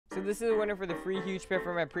So this is the winner for the free huge pet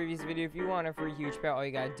from my previous video. If you want a free huge pet, all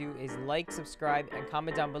you gotta do is like, subscribe, and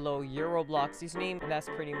comment down below your Roblox username, and that's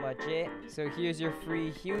pretty much it. So here's your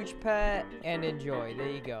free huge pet, and enjoy. There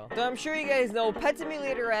you go. So I'm sure you guys know Pet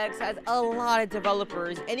Simulator X has a lot of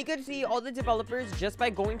developers, and you can see all the developers just by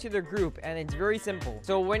going to their group, and it's very simple.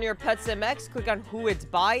 So when you're Pet Sim X, click on who it's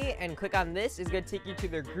by, and click on this. It's gonna take you to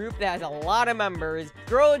their group that has a lot of members.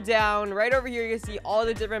 Scroll down, right over here, you can see all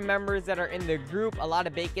the different members that are in the group. A lot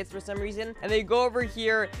of bacon's for some reason, and they go over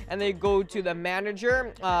here and they go to the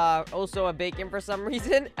manager, also a bacon for some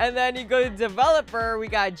reason, and then you go to developer. We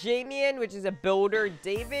got Jamian, which is a builder,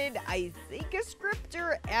 David, I think a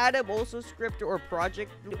scripter, Adam, also scripter or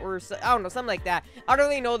project, or I don't know, something like that. I don't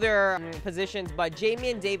really know their positions, but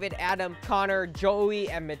Jamian, David, Adam, Connor, Joey,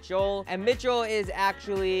 and Mitchell. And Mitchell is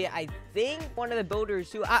actually, I think, one of the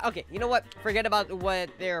builders who okay, you know what, forget about what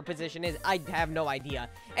their position is. I have no idea.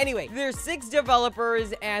 Anyway, there's 6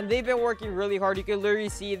 developers and they've been working really hard. You can literally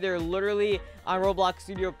see they're literally on Roblox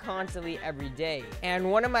Studio constantly every day.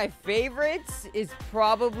 And one of my favorites is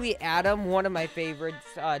probably Adam, one of my favorite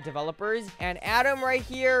developers. And Adam right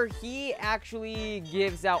here, he actually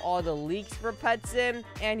gives out all the leaks for Pet Sim,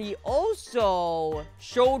 and he also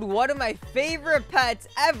showed one of my favorite pets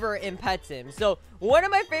ever in Pet Sim. So one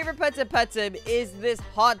of my favorite pets in Pet Sim is this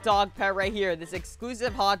hot dog pet right here. This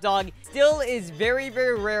exclusive hot dog still is very,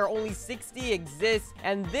 very rare. Only 60 exists.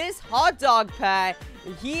 And this hot dog pet,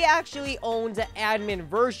 he actually owns an admin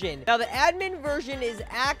version. Now, the admin version is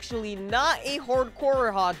actually not a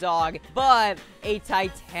hardcore hot dog, but a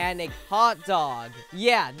Titanic hot dog.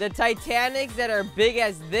 Yeah, the Titanics that are big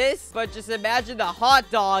as this, but just imagine the hot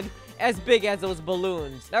dog as big as those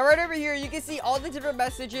balloons. Now, right over here, you can see all the different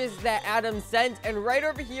messages that Adam sent. And right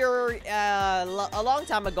over here, a long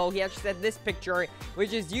time ago, he actually said this picture,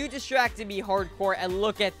 which is, "You distracted me hardcore, and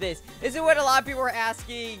look at this." This is what a lot of people were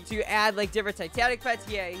asking to add, like, different Titanic pets.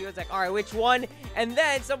 Yeah, he was like, all right, which one? And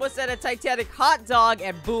then someone said a Titanic hot dog,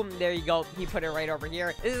 and boom, there you go. He put it right over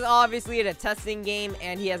here. This is obviously in a testing game,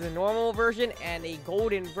 and he has a normal version and a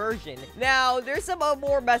golden version. Now, there's some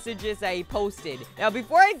more messages that he posted. Now,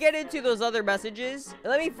 before I get into those other messages,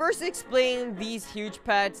 let me first explain these huge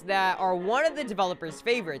pets that are one of the developers'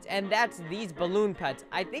 favorites, and that's these balloon pets.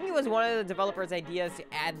 I think it was one of the developers' ideas to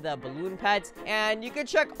add the balloon pets, and you can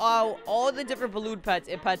check out all the different balloon pets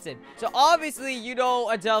in Pet Sim. So obviously, you know,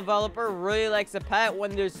 a developer really likes a pet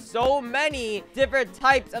when there's so many different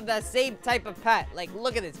types of that same type of pet. Like,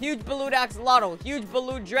 look at this: huge balloon axolotl, huge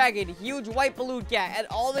balloon dragon, huge white balloon cat, and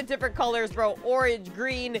all the different colors, bro. Orange,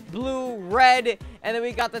 green, blue, red, and then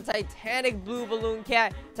we got the Titanic blue balloon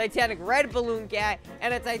cat, Titanic red balloon cat,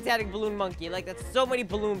 and a Titanic balloon monkey. Like, that's so many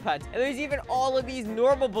balloon pets. And there's even all of these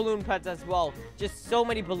normal balloon pets as well. Just so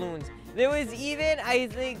many balloons. There was even, I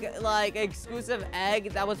think, like, exclusive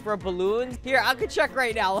egg that was for balloons. Here, I could check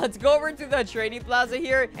right now. Let's go over to the trading plaza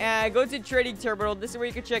here and go to trading terminal. This is where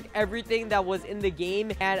you can check everything that was in the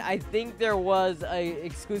game. And I think there was a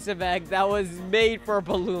exclusive egg that was made for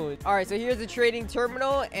balloons. All right, so here's the trading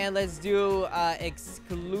terminal, and let's do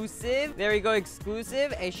exclusive. There we go,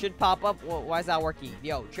 exclusive. It should pop up. Whoa, why is that working?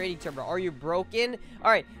 Yo, trading terminal, are you broken?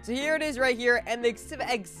 All right, so here it is right here, and the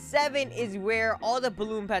egg 7 is where all the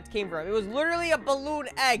balloon pets came from. It was literally a balloon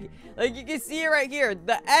egg. Like, you can see it right here.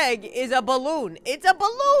 The egg is a balloon. It's a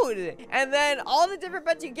balloon. And then all the different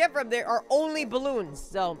pets you get from there are only balloons.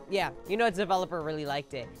 So, yeah, you know, a developer really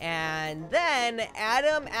liked it. And then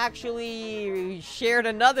Adam actually shared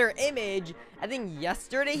another image. I think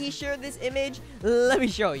yesterday he shared this image. Let me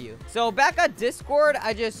show you. So back on Discord,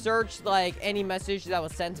 I just searched like any message that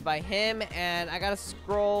was sent by him, and I gotta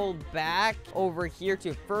scroll back over here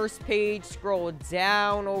to first page, scroll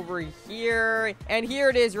down over here, and here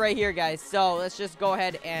it is right here, guys. So let's just go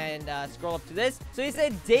ahead and scroll up to this. So he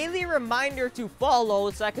said, "Daily reminder to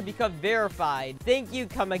follow so I can become verified. Thank you,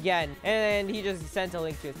 come again." And he just sent a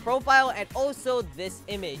link to his profile and also this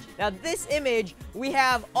image. Now this image, we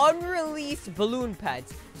have unreleased balloon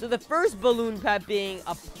pets. So the first balloon pet being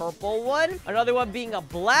a purple one, another one being a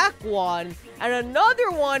black one, and another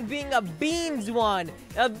one being a beans one.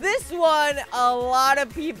 Now this one, a lot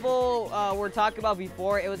of people were talking about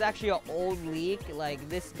before. It was actually an old leak. Like,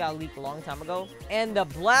 this got leaked a long time ago. And the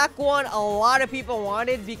black one, a lot of people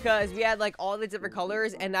wanted because we had like all the different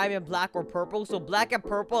colors, and not even black or purple. So black and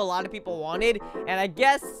purple, a lot of people wanted, and I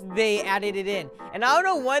guess they added it in. And I don't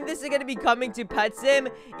know when this is going to be coming to Pet Sim.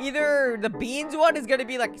 Either the beans one is going to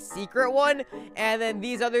be like pack secret one. And then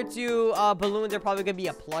these other two balloons are probably gonna be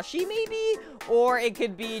a plushie, maybe? Or it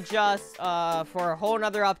could be just for a whole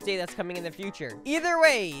nother update that's coming in the future. Either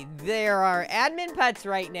way, there are admin pets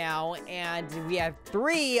right now, and we have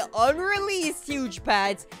 3 unreleased huge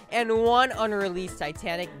pets and 1 unreleased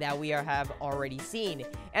Titanic that we have already seen.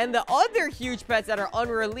 And the other huge pets that are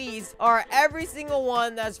unreleased are every single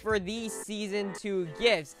one that's for these season 2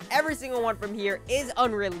 gifts. Every single one from here is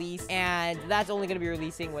unreleased, and that's only going to be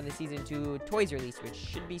releasing when the season 2 toys release, which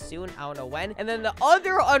should be soon. I don't know when. And then the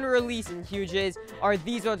other unreleased and huges are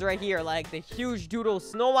these ones right here, like the huge doodle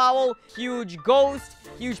snow owl, huge ghost,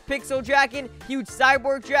 huge pixel dragon, huge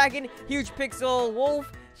cyborg dragon, huge pixel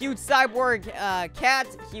wolf, huge cyborg cat,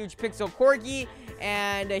 huge pixel corgi,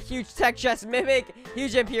 and a huge tech chest mimic,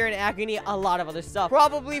 huge Empyrean agony, a lot of other stuff.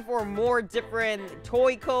 Probably for more different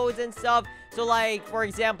toy codes and stuff. So, like, for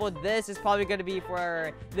example, this is probably going to be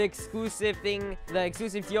for the exclusive thing, the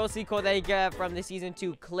exclusive DLC code that you get from the Season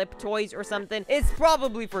 2 clip toys or something. It's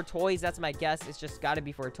probably for toys. That's my guess. It's just got to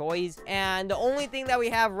be for toys. And the only thing that we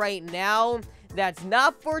have right now that's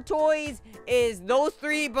not for toys is those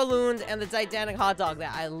 3 balloons and the Titanic hot dog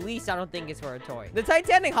that at least I don't think is for a toy. The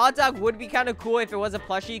Titanic hot dog would be kind of cool if it was a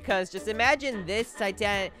plushie, because just imagine this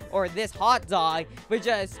Titanic or this hot dog, but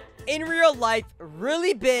just in real life,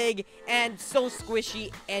 really big and so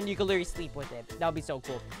squishy, and you can literally sleep with it. That would be so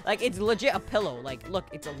cool. Like, it's legit a pillow. Like, look,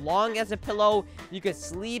 it's as long as a pillow. You could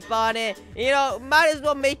sleep on it. You know, might as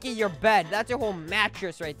well make it your bed. That's your whole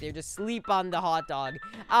mattress right there. Just sleep on the hot dog.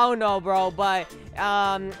 I don't know, bro, but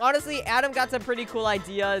honestly, Adam got some pretty cool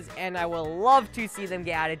ideas, and I would love to see them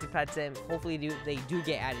get added to Pet Sim. Hopefully they do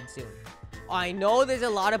get added soon. I know there's a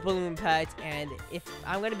lot of balloon pets, and if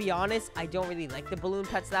I'm gonna be honest, I don't really like the balloon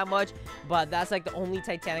pets that much, but that's like the only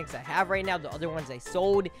Titanics I have right now. The other ones I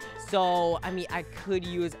sold, so I mean, I could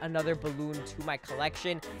use another balloon to my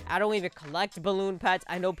collection. I don't even collect balloon pets.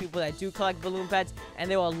 I know people that do collect balloon pets,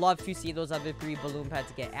 and they will love to see those other 3 balloon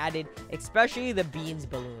pets get added, especially the beans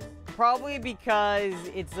balloon. Probably because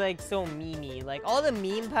it's like so memey. Like, all the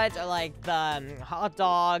meme pets are like the hot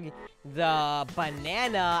dog, the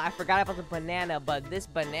banana. I forgot about the banana, but this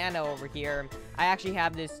banana over here, I actually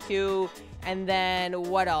have this too. And then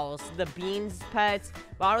what else? The beans pets.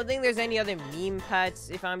 But I don't think there's any other meme pets,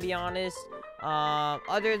 if I'm being honest.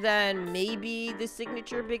 Other than maybe the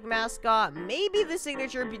signature big mascot. Maybe the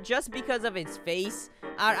signature just because of its face.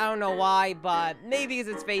 I don't know why, but maybe it's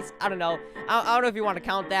its face. I don't know. I don't know if you want to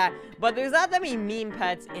count that. But there's not that many meme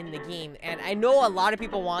pets in the game. And I know a lot of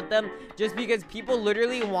people want them just because people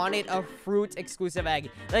literally wanted a fruit exclusive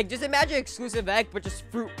egg. Like, just imagine exclusive egg, but just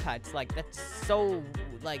fruit pets. Like, that's so,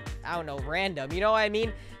 like, I don't know, random. You know what I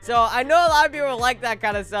mean? So I know a lot of people like that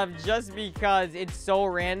kind of stuff just because it's so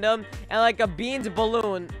random. And like a beans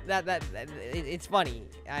balloon, it's funny.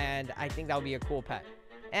 And I think that would be a cool pet.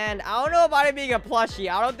 And I don't know about it being a plushie.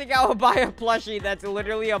 I don't think I would buy a plushie that's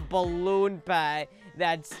literally a balloon pet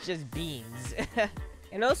that's just beans.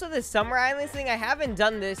 And also the Summer Islands thing, I haven't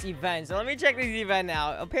done this event, so let me check this event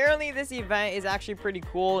out. Apparently this event is actually pretty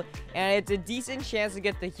cool, and it's a decent chance to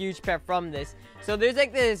get the huge pet from this. So there's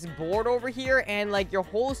like this board over here, and like your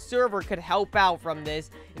whole server could help out from this.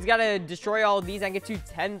 It's got to destroy all of these and get to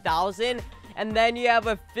 10,000, and then you have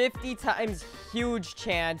a 50 times huge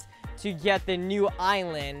chance to get the new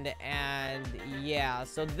island. And yeah,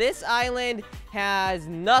 so this island has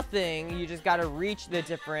nothing. You just gotta reach the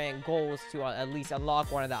different goals to at least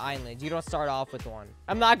unlock one of the islands. You don't start off with one.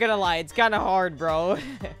 I'm not gonna lie, it's kind of hard, bro.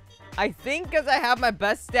 I think because I have my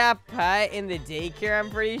best staff pet in the daycare, I'm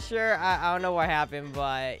pretty sure. I don't know what happened,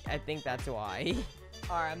 but I think that's why.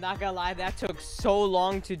 Alright, I'm not gonna lie, that took so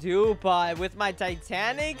long to do, but with my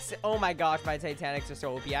Titanics, oh my gosh, my Titanics are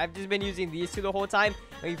so OP. I've just been using these 2 the whole time.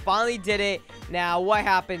 We finally did it. Now, what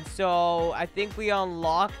happened? So, I think we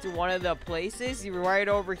unlocked one of the places right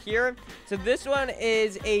over here. So, this one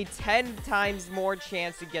is a 10 times more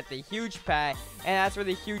chance to get the huge pet, and that's for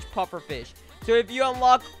the huge pufferfish. So, if you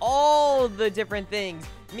unlock all the different things,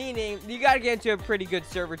 meaning you gotta get into a pretty good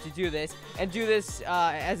server to do this, and do this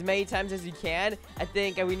as many times as you can. I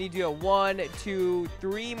think we need to do it 1, 2,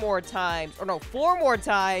 3 more times, or no, 4 more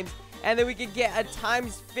times, and then we could get a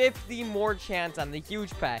times 50 more chance on the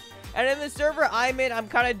huge pet. And in the server I'm in, I'm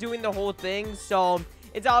kind of doing the whole thing, so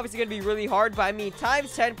it's obviously gonna be really hard, but I mean,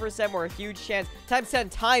 times 10% more huge chance, times 10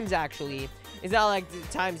 times actually. It's not like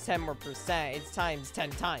times 10 more percent, it's times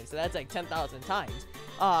 10 times, so that's like 10,000 times.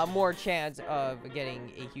 more chance of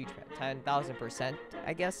getting a huge pet. 10,000%,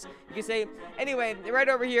 I guess you could say. Anyway, right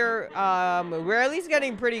over here, we're at least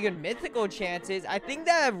getting pretty good mythical chances. I think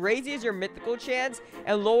that raises your mythical chance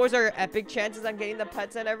and lowers our epic chances on getting the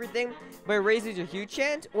pets and everything, but it raises your huge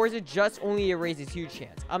chance, or is it just only it raises huge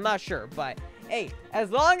chance? I'm not sure, but hey, as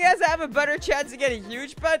long as I have a better chance of getting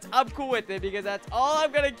huge pets, I'm cool with it, because that's all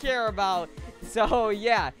I'm gonna care about. So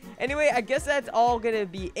yeah, anyway, I guess that's all gonna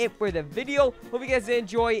be it for the video. Hope you guys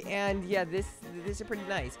enjoy, and yeah, this is pretty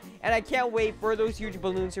nice, and I can't wait for those huge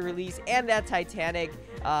balloons to release, and that Titanic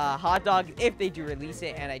hot dog if they do release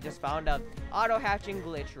it. And I just found a auto hatching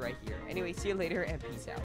glitch right here. Anyway, see you later, and peace out.